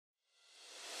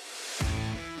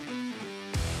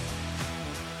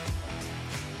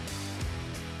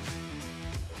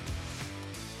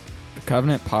The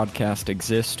Covenant Podcast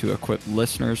exists to equip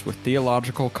listeners with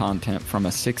theological content from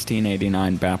a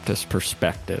 1689 Baptist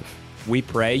perspective. We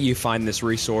pray you find this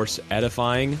resource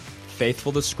edifying,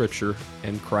 faithful to Scripture,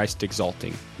 and Christ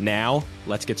exalting. Now,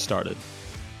 let's get started.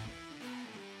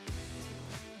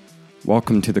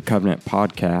 Welcome to the Covenant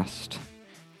Podcast.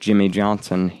 Jimmy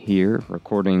Johnson here,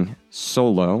 recording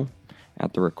solo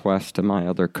at the request of my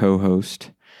other co-host.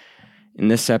 In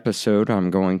this episode, I'm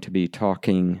going to be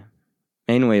talking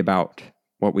mainly about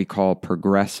what we call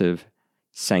progressive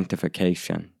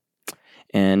sanctification.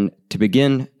 And to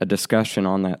begin a discussion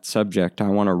on that subject, I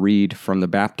want to read from the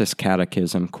Baptist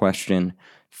Catechism, question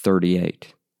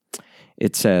 38.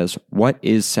 It says, "What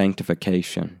is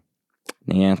sanctification?"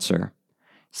 The answer,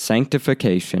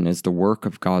 sanctification is the work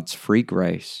of God's free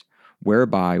grace,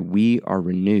 whereby we are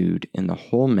renewed in the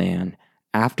whole man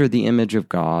after the image of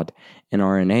God and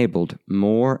are enabled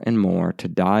more and more to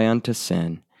die unto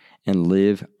sin and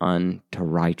live unto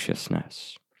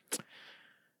righteousness.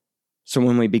 So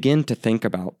when we begin to think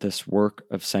about this work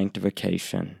of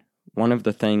sanctification, one of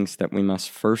the things that we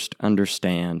must first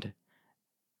understand,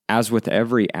 as with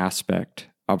every aspect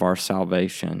of our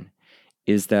salvation,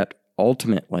 is that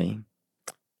ultimately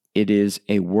it is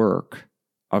a work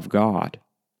of God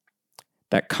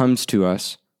that comes to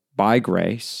us by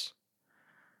grace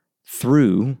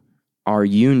through our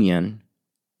union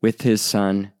with His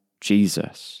Son,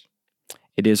 Jesus.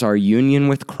 It is our union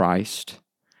with Christ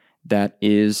that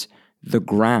is the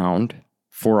ground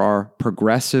for our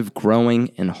progressive growing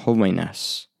in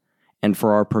holiness and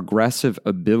for our progressive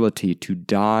ability to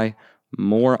die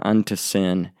more unto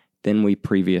sin than we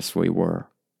previously were.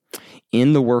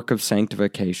 In the work of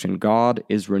sanctification, God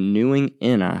is renewing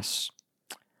in us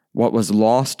what was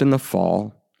lost in the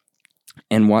fall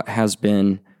and what has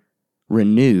been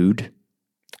renewed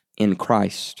in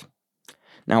Christ.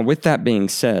 Now, with that being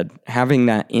said, having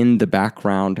that in the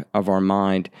background of our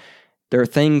mind, there are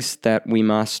things that we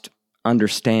must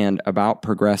understand about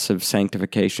progressive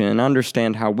sanctification and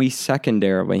understand how we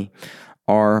secondarily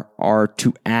are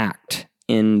to act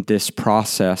in this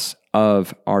process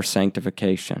of our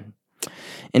sanctification.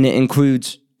 And it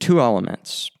includes two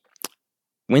elements.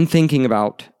 When thinking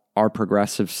about our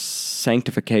progressive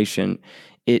sanctification,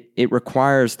 it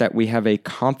requires that we have a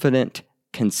confident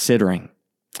considering.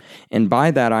 And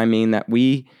by that I mean that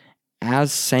we,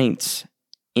 as saints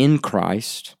in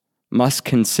Christ, must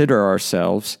consider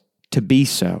ourselves to be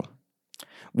so.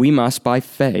 We must, by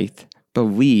faith,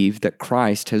 believe that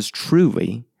Christ has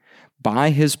truly,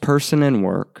 by His person and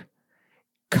work,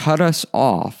 cut us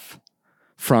off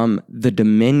from the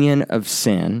dominion of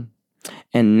sin,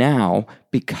 and now,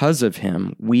 because of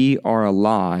Him, we are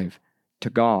alive to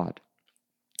God.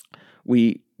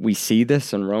 We see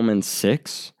this in Romans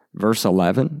 6, verse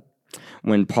 11.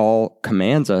 When Paul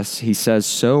commands us, he says,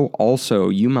 "So also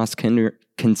you must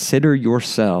consider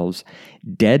yourselves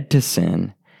dead to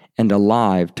sin and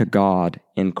alive to God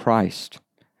in Christ."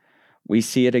 We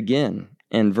see it again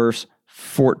in verse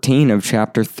 14 of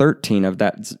chapter 13 of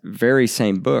that very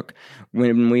same book,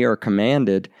 when we are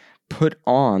commanded, "Put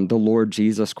on the Lord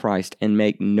Jesus Christ and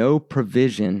make no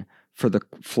provision for the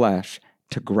flesh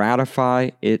to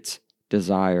gratify its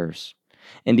desires."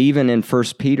 And even in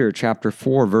 1 Peter chapter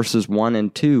 4, verses 1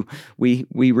 and 2, we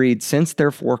read, "Since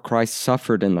therefore Christ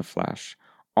suffered in the flesh,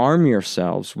 arm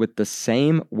yourselves with the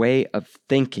same way of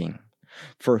thinking.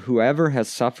 For whoever has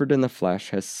suffered in the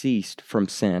flesh has ceased from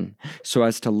sin, so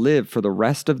as to live for the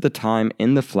rest of the time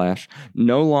in the flesh,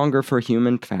 no longer for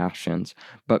human passions,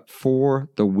 but for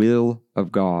the will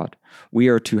of God." We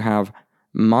are to have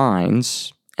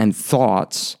minds and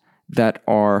thoughts that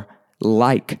are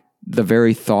like the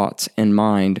very thoughts and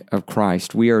mind of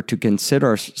Christ. We are to consider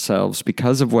ourselves,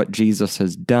 because of what Jesus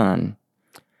has done,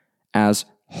 as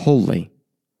holy,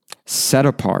 set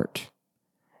apart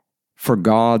for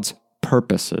God's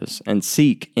purposes, and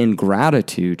seek in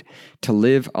gratitude to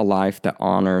live a life that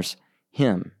honors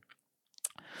Him.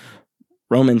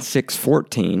 Romans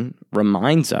 6:14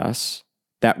 reminds us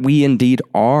that we indeed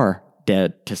are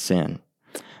dead to sin.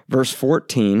 Verse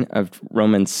 14 of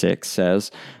Romans 6 says,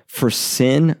 "For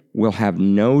sin will have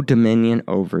no dominion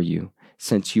over you,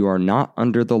 since you are not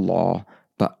under the law,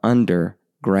 but under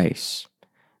grace."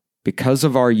 Because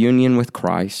of our union with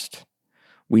Christ,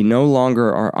 we no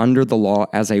longer are under the law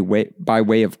by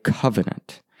way of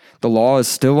covenant. The law is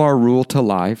still our rule to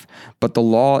life, but the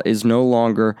law is no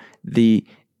longer the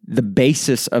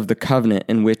basis of the covenant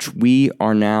in which we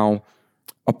are now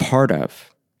a part of.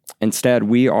 Instead,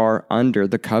 we are under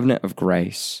the covenant of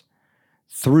grace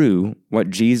through what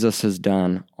Jesus has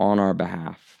done on our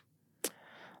behalf.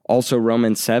 Also,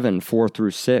 Romans 7, 4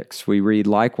 through 6, we read,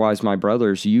 "Likewise, my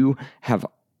brothers, you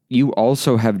you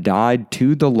also have died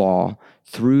to the law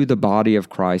through the body of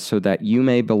Christ, so that you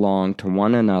may belong to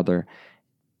one another,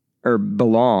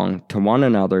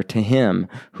 to him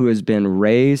who has been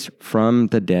raised from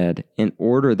the dead, in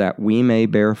order that we may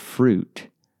bear fruit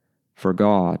for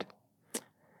God.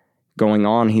 Going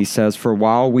on, he says, for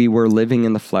while we were living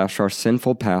in the flesh, our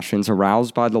sinful passions,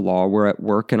 aroused by the law, were at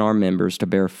work in our members to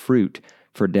bear fruit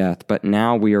for death. But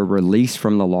now we are released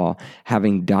from the law,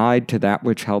 having died to that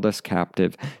which held us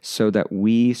captive, so that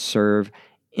we serve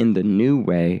in the new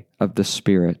way of the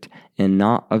Spirit, and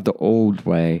not of the old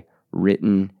way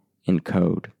written in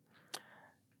code.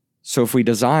 So if we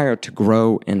desire to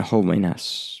grow in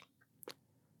holiness,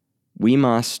 we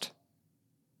must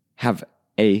have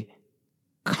a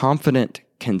confident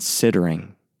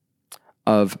considering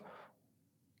of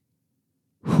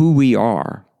who we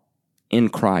are in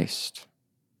Christ.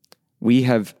 We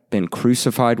have been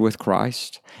crucified with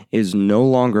Christ. It is no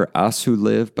longer us who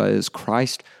live, but it is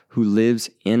Christ who lives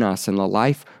in us. And the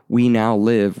life we now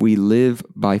live, we live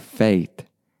by faith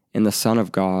in the Son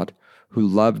of God, who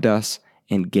loved us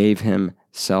and gave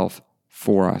himself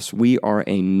for us. We are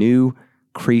a new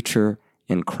creature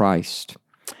in Christ.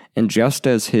 And just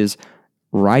as his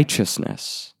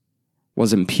righteousness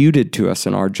was imputed to us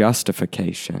in our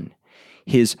justification,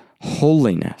 his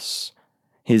holiness,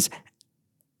 his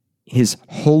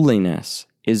holiness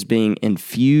is being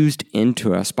infused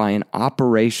into us by an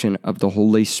operation of the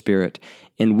Holy Spirit,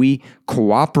 and we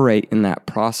cooperate in that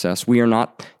process. We are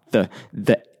not the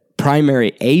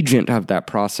primary agent of that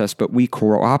process, but we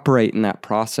cooperate in that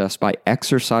process by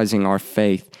exercising our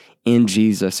faith in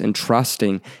Jesus and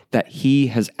trusting that he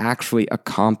has actually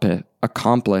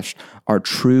accomplished our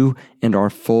true and our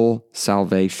full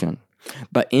salvation.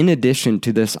 But in addition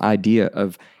to this idea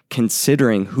of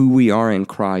considering who we are in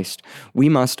Christ, we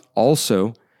must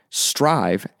also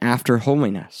strive after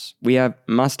holiness. We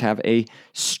must have a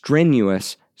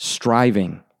strenuous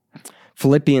striving.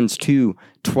 Philippians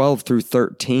 2:12 through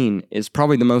 13 is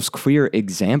probably the most clear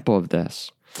example of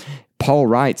this. Paul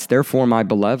writes, therefore, my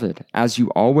beloved, as you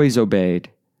always obeyed,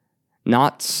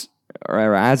 so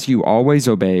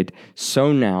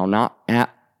now,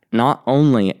 not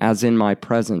only as in my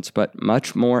presence, but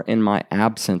much more in my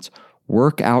absence,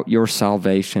 work out your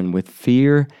salvation with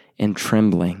fear and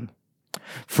trembling.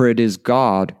 For it is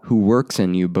God who works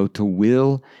in you both to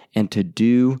will and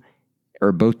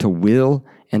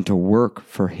to work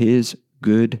for his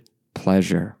good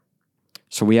pleasure.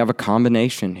 So we have a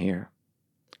combination here.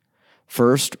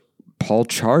 First, Paul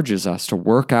charges us to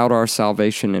work out our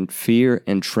salvation in fear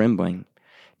and trembling,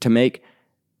 to make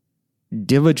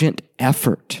diligent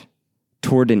effort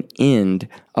toward an end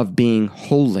of being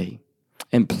holy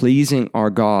and pleasing our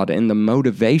God. And the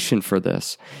motivation for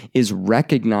this is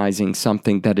recognizing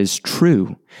something that is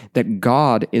true, that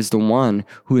God is the one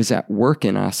who is at work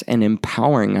in us and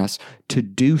empowering us to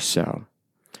do so.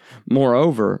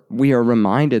 Moreover, we are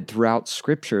reminded throughout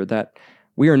Scripture that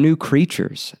we are new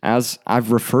creatures, as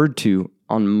I've referred to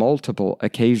on multiple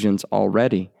occasions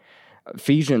already.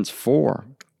 Ephesians 4,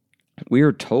 we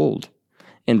are told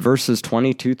in verses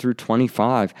 22 through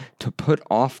 25 to put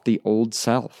off the old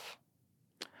self.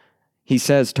 He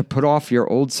says to put off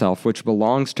your old self, which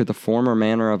belongs to the former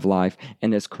manner of life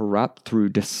and is corrupt through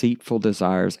deceitful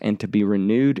desires, and to be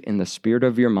renewed in the spirit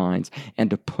of your minds, and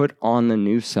to put on the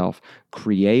new self,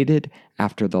 created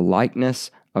after the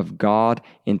likeness of God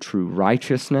in true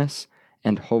righteousness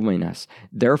and holiness.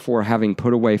 Therefore, having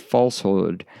put away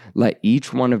falsehood, let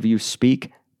each one of you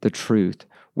speak the truth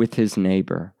with his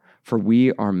neighbor, for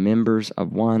we are members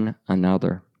of one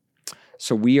another.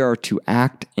 So we are to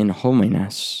act in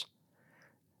holiness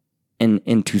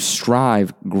and to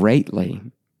strive greatly,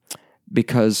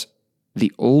 because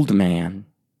the old man,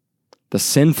 the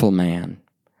sinful man,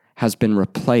 has been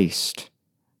replaced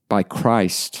by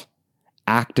Christ's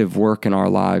active work in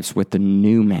our lives with the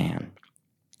new man.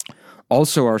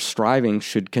 Also, our striving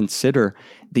should consider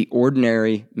the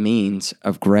ordinary means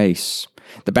of grace.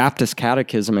 The Baptist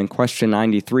Catechism in question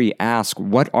 93 asks,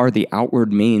 what are the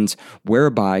outward means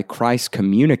whereby Christ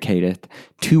communicateth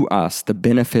to us the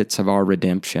benefits of our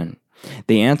redemption?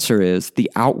 The answer is, the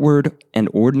outward and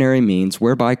ordinary means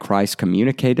whereby Christ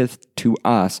communicateth to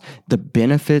us the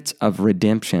benefits of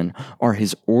redemption are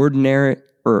his ordinances,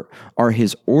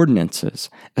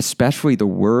 especially the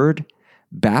word,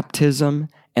 baptism,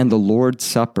 and the Lord's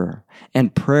Supper,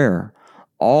 and prayer,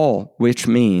 all which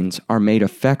means are made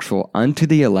effectual unto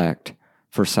the elect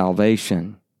for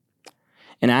salvation.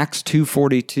 In Acts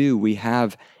 2:42, we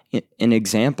have an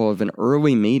example of an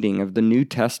early meeting of the New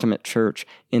Testament church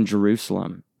in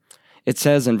Jerusalem. It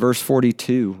says in verse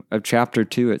 42 of chapter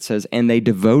 2, it says, "And they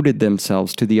devoted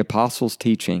themselves to the apostles'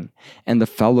 teaching and the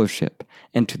fellowship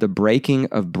and to the breaking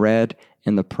of bread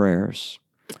and the prayers."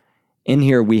 In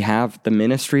here we have the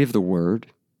ministry of the word.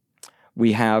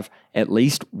 We have at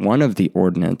least one of the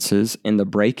ordinances in the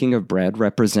breaking of bread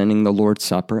representing the Lord's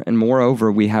Supper. And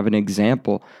moreover, we have an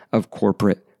example of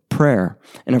corporate prayer.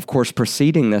 And of course,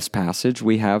 preceding this passage,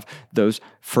 we have those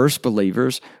first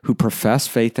believers who profess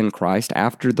faith in Christ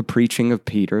after the preaching of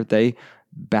Peter. They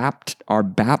are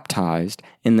baptized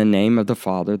in the name of the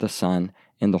Father, the Son,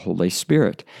 and the Holy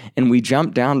Spirit. And we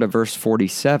jump down to verse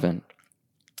 47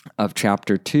 of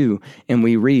chapter 2, and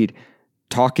we read,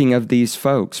 talking of these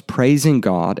folks, praising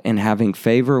God and having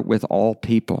favor with all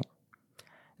people.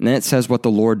 And then it says what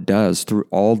the Lord does through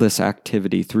all this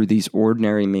activity, through these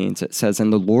ordinary means. It says,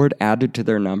 "And the Lord added to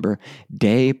their number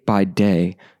day by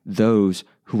day those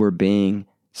who were being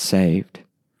saved."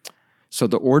 So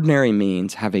the ordinary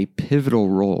means have a pivotal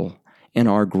role in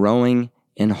our growing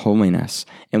in holiness,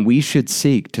 and we should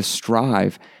seek to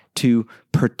strive to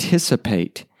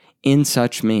participate in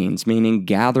such means, meaning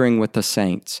gathering with the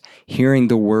saints, hearing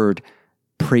the word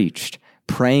preached,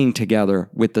 praying together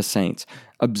with the saints,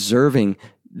 observing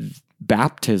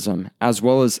baptism, as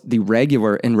well as the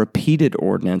regular and repeated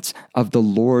ordinance of the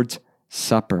Lord's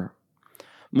Supper.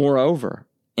 Moreover,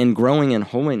 in growing in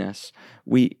holiness,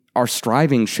 our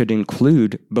striving should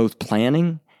include both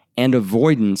planning and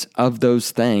avoidance of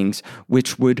those things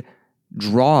which would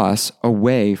draw us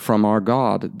away from our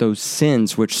God, those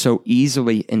sins which so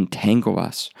easily entangle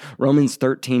us. Romans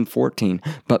 13:14,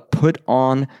 "But put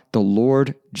on the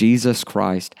Lord Jesus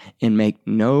Christ and make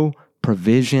no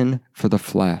provision for the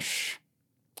flesh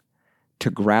to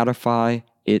gratify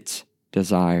its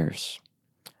desires."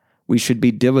 We should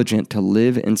be diligent to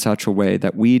live in such a way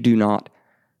that we do not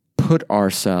put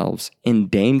ourselves in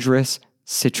dangerous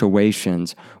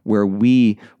situations where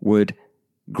we would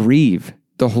grieve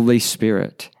the Holy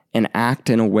Spirit and act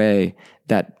in a way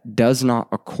that does not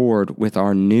accord with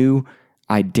our new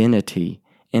identity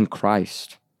in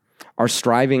Christ. Our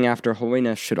striving after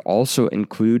holiness should also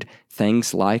include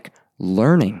things like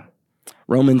learning.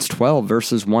 Romans 12,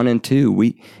 verses 1 and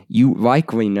 2, you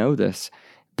likely know this.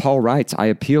 Paul writes, "I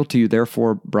appeal to you,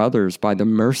 therefore, brothers, by the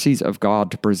mercies of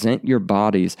God, to present your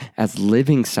bodies as a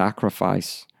living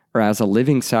sacrifice,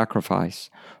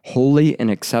 holy and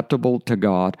acceptable to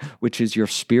God, which is your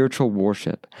spiritual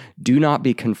worship. Do not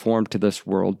be conformed to this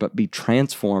world, but be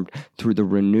transformed by the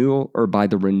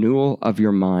renewal of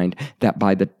your mind, that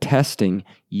by the testing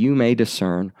you may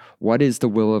discern what is the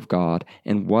will of God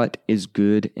and what is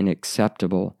good and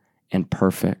acceptable and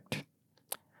perfect."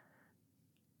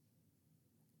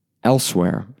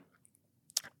 Elsewhere,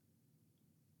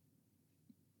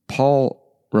 Paul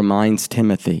reminds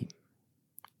Timothy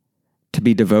to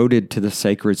be devoted to the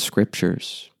sacred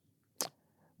scriptures,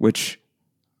 which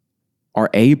are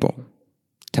able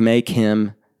to make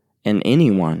him and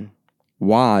anyone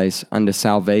wise unto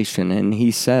salvation. And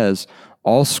he says,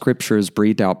 "All scripture is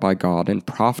breathed out by God and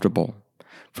profitable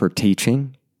for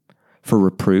teaching, for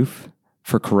reproof,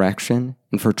 for correction,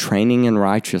 and for training in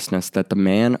righteousness, that the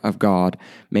man of God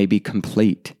may be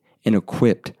complete and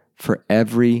equipped for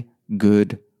every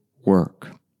good work."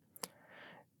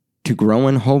 To grow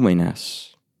in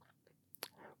holiness,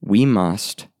 we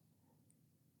must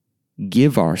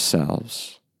give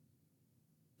ourselves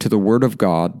to the Word of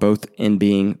God, both in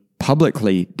being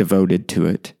publicly devoted to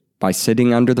it, by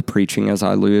sitting under the preaching, as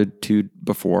I alluded to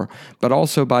before, but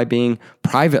also by being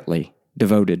privately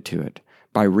devoted to it,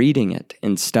 by reading it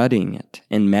and studying it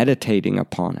and meditating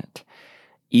upon it,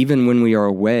 even when we are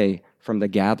away from the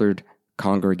gathered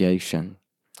congregation.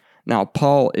 Now,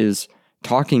 Paul is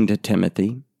talking to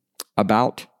Timothy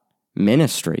about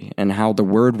ministry and how the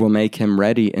word will make him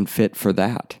ready and fit for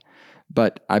that.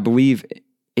 But I believe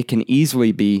it can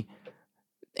easily be,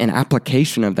 an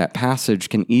application of that passage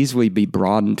can easily be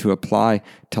broadened to apply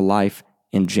to life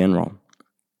in general.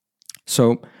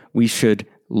 So we should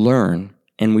learn,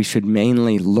 and we should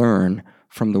mainly learn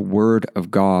from the Word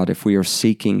of God if we are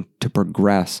seeking to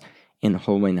progress in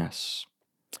holiness.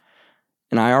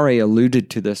 And I already alluded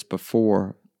to this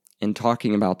before in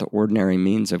talking about the ordinary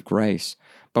means of grace,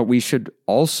 but we should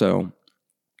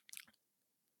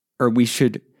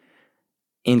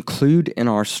include in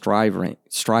our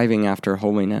striving after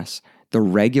holiness the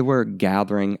regular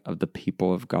gathering of the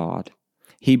people of God.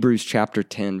 Hebrews chapter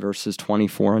 10, verses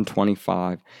 24 and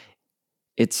 25,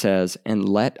 it says, "And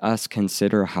let us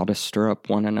consider how to stir up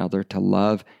one another to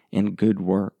love and good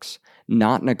works,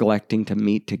 not neglecting to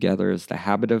meet together as the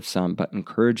habit of some, but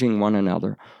encouraging one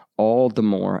another, all the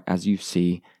more as you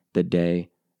see the day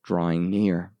drawing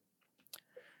near."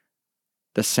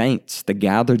 the saints, the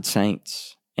gathered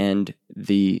saints, and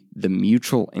the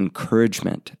mutual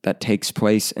encouragement that takes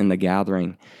place in the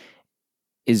gathering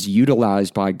is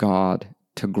utilized by God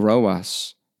to grow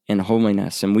us in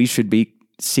holiness. And we should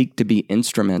seek to be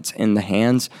instruments in the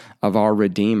hands of our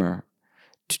Redeemer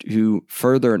to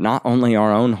further not only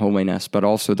our own holiness, but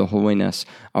also the holiness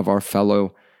of our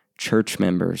fellow church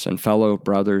members and fellow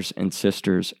brothers and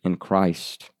sisters in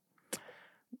Christ.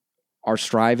 Our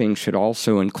striving should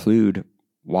also include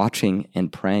watching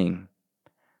and praying.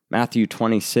 Matthew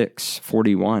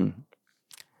 26:41,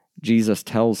 Jesus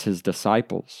tells his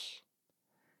disciples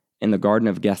in the Garden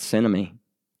of Gethsemane,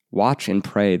 "Watch and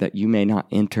pray that you may not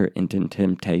enter into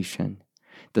temptation.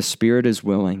 The spirit is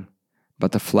willing,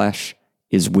 but the flesh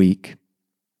is weak."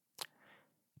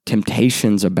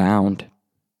 Temptations abound,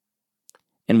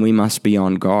 and we must be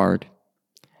on guard.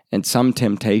 And some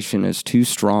temptation is too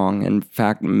strong. In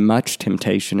fact, much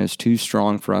temptation is too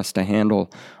strong for us to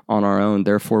handle on our own.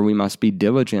 Therefore, we must be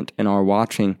diligent in our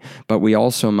watching, but we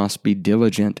also must be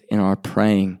diligent in our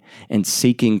praying and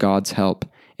seeking God's help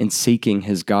and seeking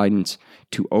his guidance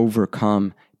to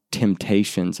overcome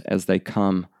temptations as they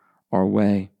come our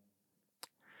way.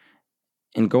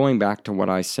 And going back to what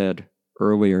I said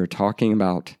earlier, talking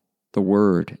about the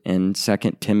word in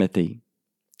 2 Timothy,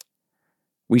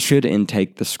 we should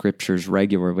intake the scriptures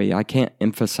regularly. I can't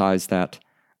emphasize that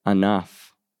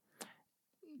enough.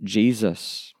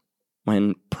 Jesus,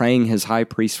 when praying his high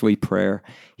priestly prayer,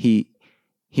 he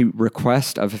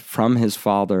requests from his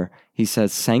Father, he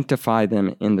says, "Sanctify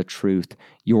them in the truth.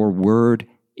 Your word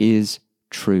is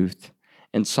truth."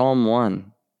 In Psalm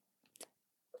 1,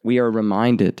 we are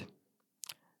reminded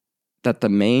that the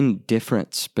main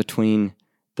difference between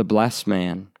the blessed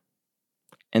man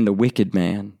and the wicked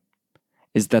man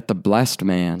is that the blessed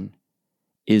man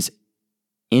is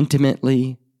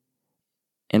intimately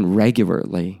and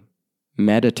regularly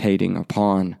meditating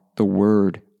upon the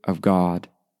word of God.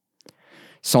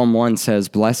 Psalm 1 says,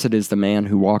 "Blessed is the man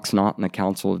who walks not in the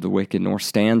counsel of the wicked, nor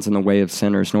stands in the way of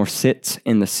sinners, nor sits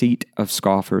in the seat of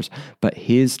scoffers, but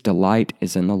his delight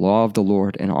is in the law of the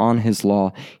Lord, and on his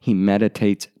law he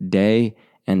meditates day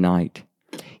and night.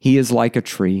 He is like a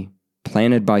tree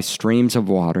planted by streams of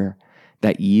water,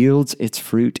 that yields its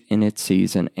fruit in its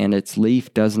season, and its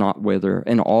leaf does not wither.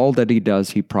 In all that he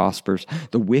does, he prospers.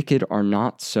 The wicked are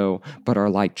not so, but are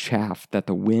like chaff that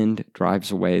the wind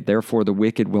drives away. Therefore the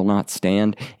wicked will not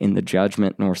stand in the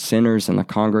judgment, nor sinners in the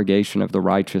congregation of the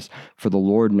righteous. For the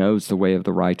Lord knows the way of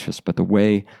the righteous, but the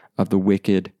way of the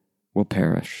wicked will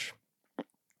perish."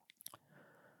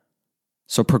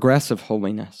 So progressive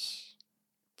holiness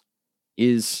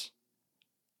is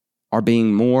our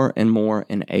being more and more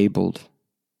enabled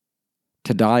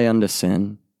to die unto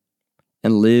sin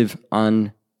and live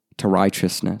unto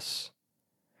righteousness.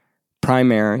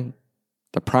 The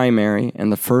primary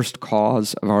and the first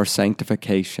cause of our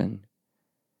sanctification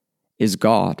is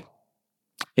God.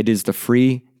 It is the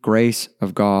free grace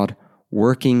of God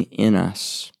working in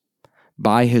us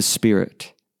by his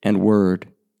Spirit and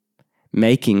word,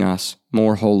 making us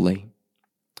more holy.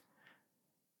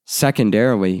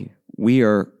 Secondarily, we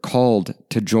are called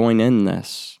to join in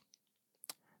this,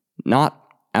 not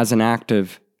as an act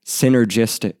of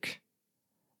synergistic,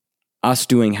 us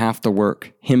doing half the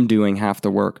work, him doing half the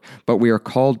work, but we are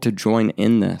called to join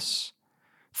in this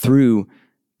through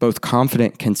both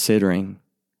confident considering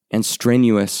and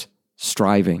strenuous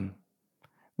striving.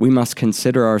 We must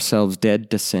consider ourselves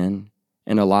dead to sin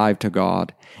and alive to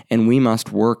God, and we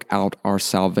must work out our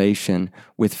salvation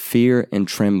with fear and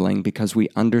trembling because we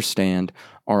understand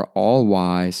our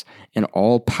all-wise and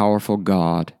all-powerful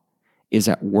God is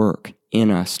at work in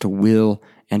us to will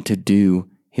and to do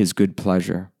his good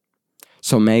pleasure.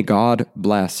 So may God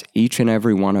bless each and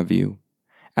every one of you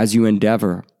as you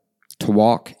endeavor to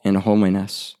walk in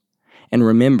holiness. And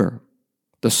remember,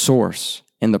 the source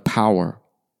and the power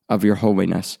of your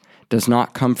holiness does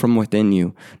not come from within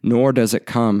you, nor does it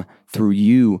come through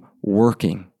you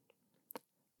working,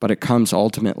 but it comes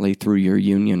ultimately through your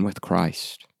union with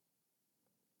Christ.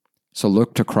 So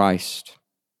look to Christ.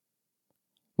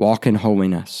 Walk in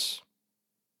holiness.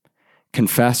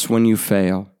 Confess when you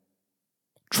fail.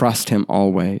 Trust him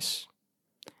always.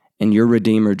 And your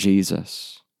Redeemer,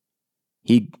 Jesus,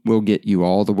 he will get you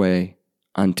all the way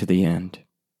unto the end.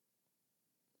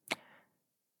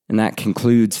 And that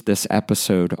concludes this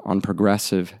episode on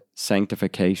progressive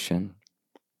sanctification.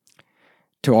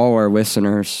 To all our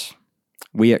listeners,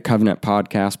 we at Covenant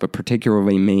Podcast, but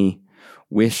particularly me,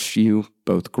 wish you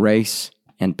both grace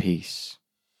and peace.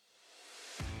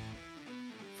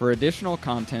 For additional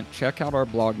content, check out our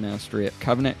blog ministry at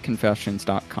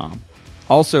covenantconfessions.com.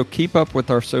 Also, keep up with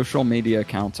our social media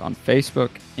accounts on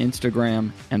Facebook,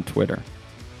 Instagram, and Twitter.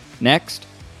 Next,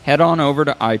 head on over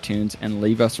to iTunes and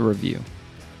leave us a review.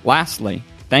 Lastly,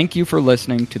 thank you for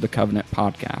listening to the Covenant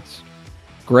Podcast.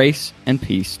 Grace and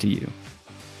peace to you.